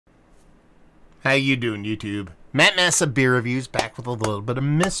How you doing, YouTube? Matt Massa Beer Reviews back with a little bit of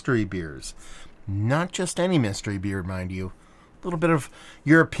mystery beers. Not just any mystery beer, mind you. A little bit of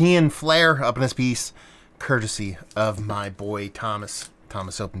European flair up in this piece, courtesy of my boy Thomas.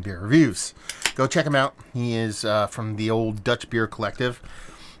 Thomas Open Beer Reviews. Go check him out. He is from the old Dutch Beer Collective.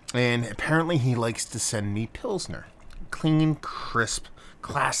 And apparently he likes to send me Pilsner. Clean, crisp,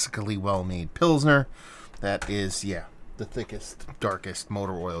 classically well-made Pilsner. That is, yeah, the thickest, darkest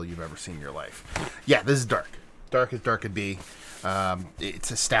motor oil you've ever seen in your life. Yeah, this is dark. Dark as dark could be. It's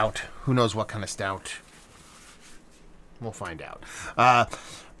a stout. Who knows what kind of stout? We'll find out.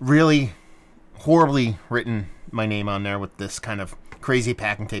 Really horribly written my name on there with this kind of crazy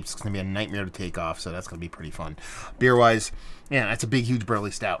packing tape. It's going to be a nightmare to take off, so that's going to be pretty fun. Beer-wise, yeah, that's a big, huge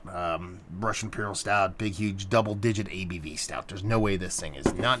burley stout. Russian Imperial Stout, big, huge, double-digit ABV stout. There's no way this thing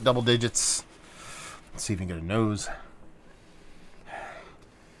is not double digits. Let's see if we can get a nose.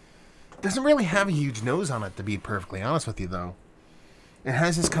 Doesn't really have a huge nose on it, to be perfectly honest with you, though. It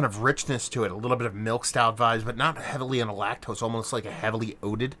has this kind of richness to it, a little bit of milk stout vibes, but not heavily on a lactose, almost like a heavily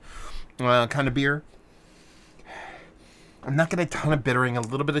oated kind of beer. I'm not getting a ton of bittering, a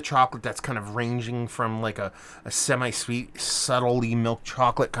little bit of chocolate that's kind of ranging from like a semi-sweet, subtly milk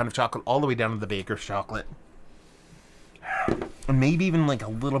chocolate kind of chocolate all the way down to the baker's chocolate. And maybe even like a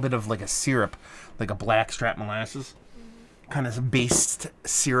little bit of like a syrup, like a blackstrap molasses. Kind of based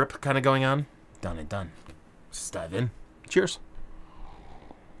syrup kind of going on. Done and done. Let's dive in. Cheers.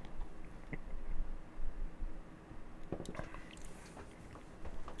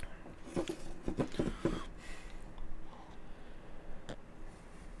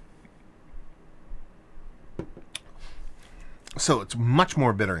 So it's much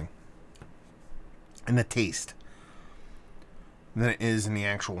more bittering in the taste than it is in the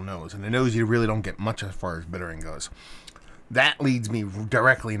actual nose. In the nose, you really don't get much as far as bittering goes. That leads me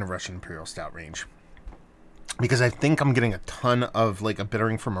directly into Russian Imperial Stout range, because I think I'm getting a ton of like a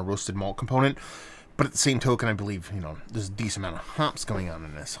bittering from a roasted malt component, but at the same token, I believe, you know, there's a decent amount of hops going on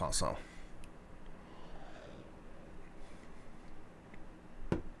in this also.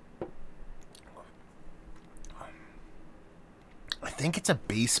 I think it's a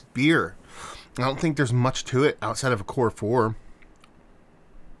base beer. I don't think there's much to it outside of a core 4.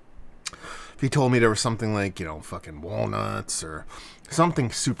 If you told me there was something like, you know, fucking walnuts or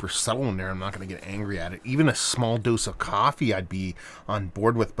something super subtle in there, I'm not going to get angry at it. Even a small dose of coffee I'd be on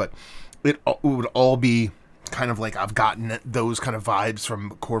board with, but it would all be kind of like I've gotten those kind of vibes from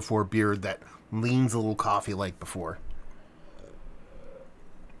core 4 beer that leans a little coffee-like before.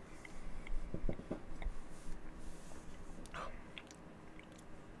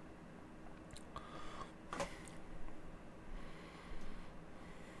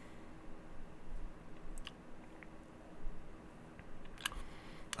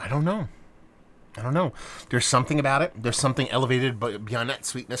 I don't know. I don't know. There's something about it. There's something elevated, but beyond that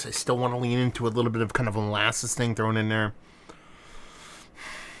sweetness, I still want to lean into a little bit of kind of a molasses thing thrown in there.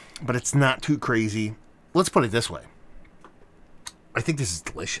 But it's not too crazy. Let's put it this way. I think this is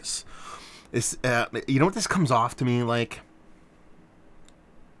delicious. It's, you know what this comes off to me like?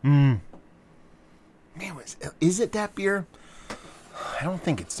 Man, is it that beer? I don't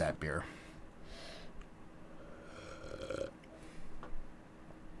think it's that beer.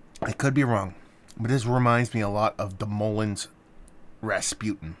 I could be wrong, but this reminds me a lot of Demoulin's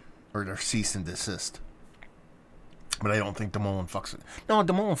Rasputin, or their Cease and Desist. But I don't think Demoulin fucks it. No,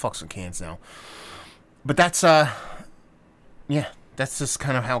 Demoulin fucks with cans now. But that's, yeah, that's just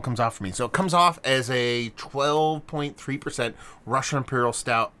kind of how it comes off for me. So it comes off as a 12.3% Russian Imperial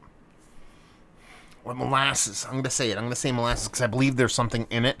Stout with molasses. I'm going to say it. I'm going to say molasses because I believe there's something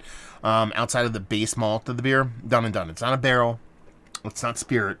in it outside of the base malt of the beer. Done and done. It's not a barrel. It's not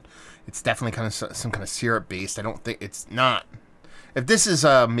spirit. It's definitely kind of some kind of syrup based. I don't think it's not. If this is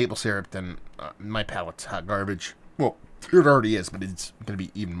maple syrup, then my palate's hot garbage. Well, it already is, but it's going to be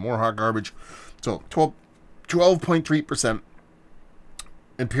even more hot garbage. So 12.3%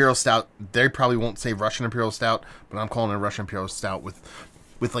 Imperial Stout. They probably won't say Russian Imperial Stout, but I'm calling it a Russian Imperial Stout with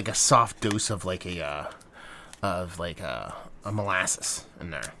like a soft dose of like a molasses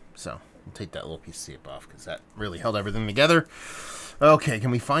in there. So we'll take that little piece of syrup off because that really held everything together. Okay, can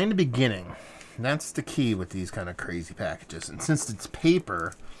we find the beginning? That's the key with these kind of crazy packages. And since it's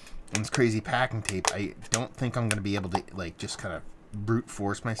paper and it's crazy packing tape, I don't think I'm going to be able to, like, just kind of brute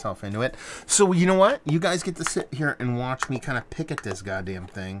force myself into it. So, you know what? You guys get to sit here and watch me kind of pick at this goddamn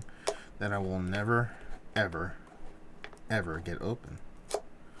thing that I will never, ever, ever get open.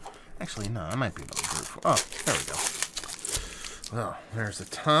 Actually, no, I might be able to brute force. Oh, there we go. Well, there's the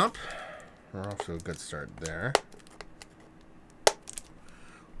top. We're off to a good start there.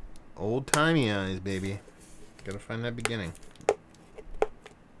 Old-timey eyes, baby. Gotta find that beginning.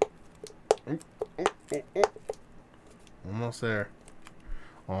 Almost there.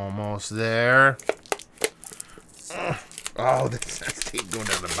 Almost there. Oh, that's tape going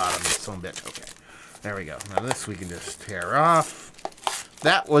down the bottom. Son of a bitch. Okay. There we go. Now this we can just tear off.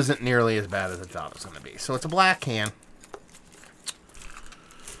 That wasn't nearly as bad as I thought it was going to be. So it's a black can.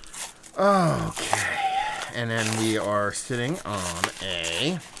 Okay. And then we are sitting on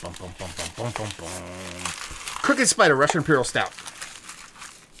a Crooked Spider Russian Imperial Stout.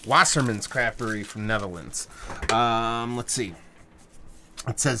 Wasserman's Craft Brewery from Netherlands. Let's see.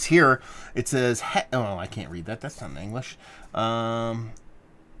 It says here, it says, oh, I can't read that. That's not in English. Let's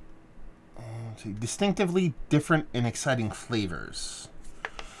see. Distinctively different and exciting flavors.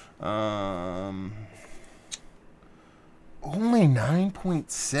 Only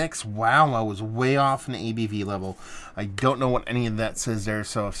 9.6. Wow, I was way off in the ABV level. I don't know what any of that says there,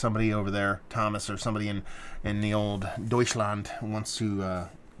 so if somebody over there, Thomas, or somebody in the old Deutschland wants to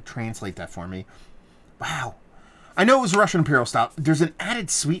translate that for me. Wow. I know it was Russian Imperial Stout. There's an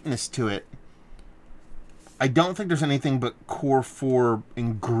added sweetness to it. I don't think there's anything but core 4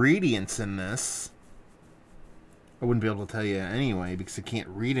 ingredients in this. I wouldn't be able to tell you anyway because I can't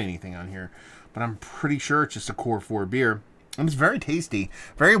read anything on here. But I'm pretty sure it's just a core 4 beer. And it's very tasty.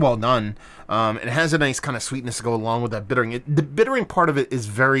 Very well done. It has a nice kind of sweetness to go along with that bittering. The bittering part of it is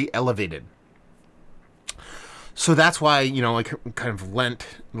very elevated. So that's why, you know, I kind of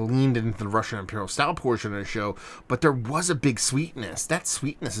leaned into the Russian Imperial Stout portion of the show. But there was a big sweetness. That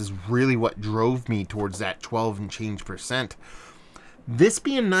sweetness is really what drove me towards that 12 and change percent. This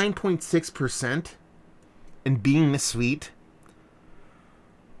being 9.6% and being this sweet,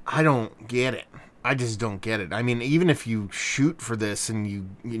 I don't get it. I just don't get it. I mean, even if you shoot for this and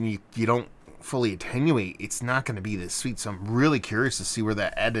you don't fully attenuate, it's not going to be this sweet. So I'm really curious to see where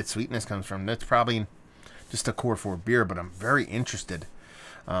that added sweetness comes from. That's probably just a core 4 beer, but I'm very interested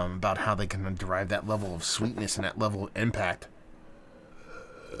about how they can derive that level of sweetness and that level of impact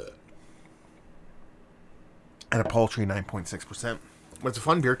at a paltry 9.6%. But it's a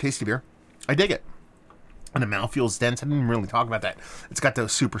fun beer, tasty beer. I dig it. And the mouthfeel's dense. I didn't even really talk about that. It's got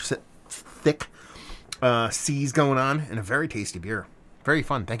those super thick C's going on, and a very tasty beer. Very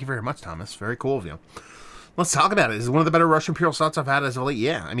fun. Thank you very much, Thomas. Very cool of you. Let's talk about it. Is it one of the better Russian Imperial Stouts I've had as of late?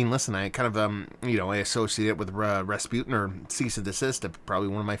 Yeah. I mean, listen, I kind of, I associate it with Rasputin or Cease and Desist. Probably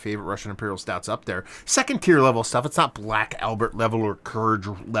one of my favorite Russian Imperial Stouts up there. Second tier level stuff. It's not Black Albert level or Courage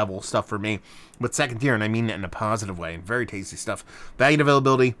level stuff for me, but second tier, and I mean that in a positive way. Very tasty stuff. Value and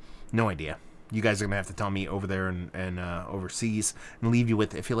availability, no idea. You guys are going to have to tell me over there and overseas and leave you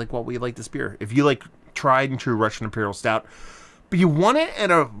with if you like what we like this beer. If you like tried and true Russian Imperial Stout, but you want it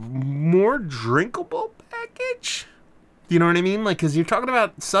at a more drinkable package? Do you know what I mean? Like, because you're talking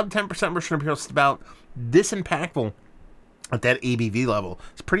about sub 10% Russian Imperial Stout, this impactful at that ABV level.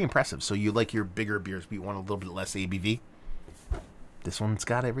 It's pretty impressive. So you like your bigger beers, but you want a little bit less ABV. This one's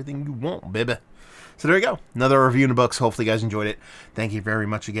got everything you want, baby. So there you go. Another review in the books. Hopefully you guys enjoyed it. Thank you very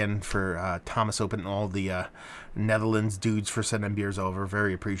much again for Thomas Open and all the Netherlands dudes for sending beers over.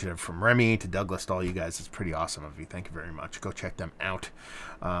 Very appreciative. From Remy to Douglas to all you guys. It's pretty awesome of you. Thank you very much. Go check them out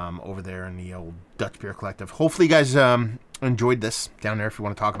over there in the old Dutch Beer Collective. Hopefully you guys enjoyed this down there if you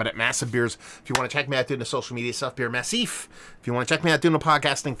want to talk about it. Massive Beers. If you want to check me out doing the social media stuff, Beer Massif. If you want to check me out doing the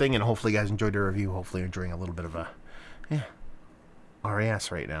podcasting thing, and hopefully you guys enjoyed the review. Hopefully you're enjoying a little bit of a,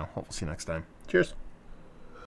 RAS right now. Hope we'll see you next time. Cheers.